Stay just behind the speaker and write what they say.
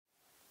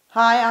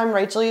Hi, I'm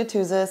Rachel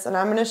Yatuzis, and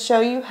I'm going to show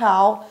you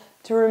how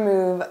to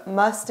remove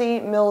musty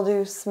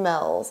mildew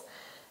smells.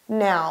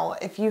 Now,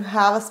 if you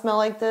have a smell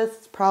like this,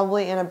 it's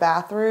probably in a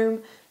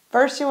bathroom.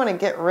 First, you want to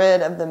get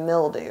rid of the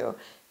mildew.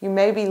 You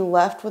may be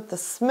left with the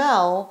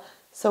smell,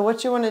 so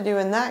what you want to do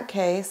in that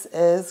case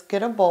is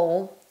get a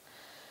bowl.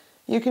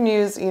 You can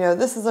use,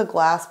 this is a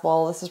glass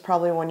bowl. This is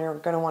probably one you're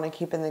going to want to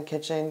keep in the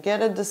kitchen.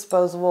 Get a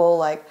disposable,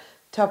 like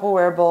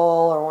Tupperware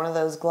bowl or one of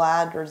those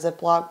Glad or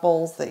Ziploc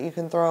bowls that you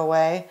can throw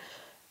away.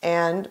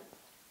 And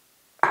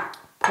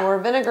pour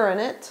vinegar in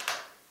it.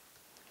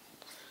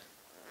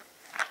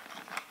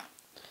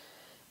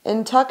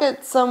 And tuck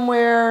it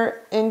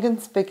somewhere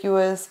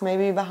inconspicuous,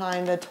 maybe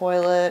behind a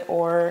toilet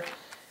or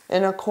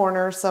in a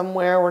corner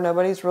somewhere where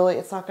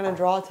it's not going to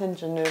draw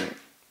attention to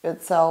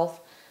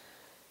itself.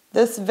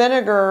 This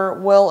vinegar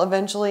will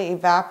eventually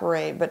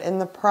evaporate, but in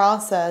the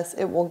process,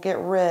 it will get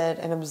rid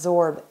and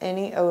absorb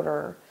any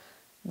odor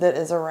that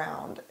is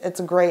around. It's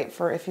great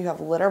for if you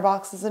have litter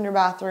boxes in your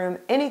bathroom,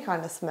 any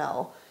kind of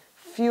smell.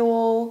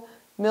 Fuel,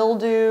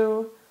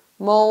 mildew,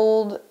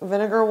 mold,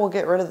 vinegar will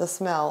get rid of the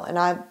smell.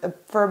 And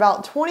for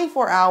about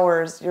 24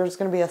 hours, there's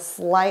going to be a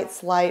slight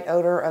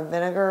odor of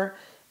vinegar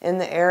in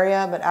the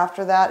area, but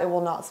after that, it will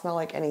not smell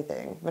like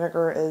anything.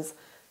 Vinegar is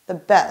the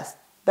best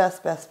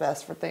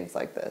for things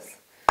like this.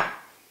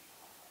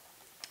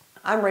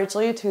 I'm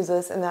Rachel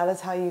Yatuzis, and that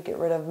is how you get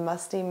rid of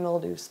musty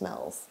mildew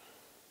smells.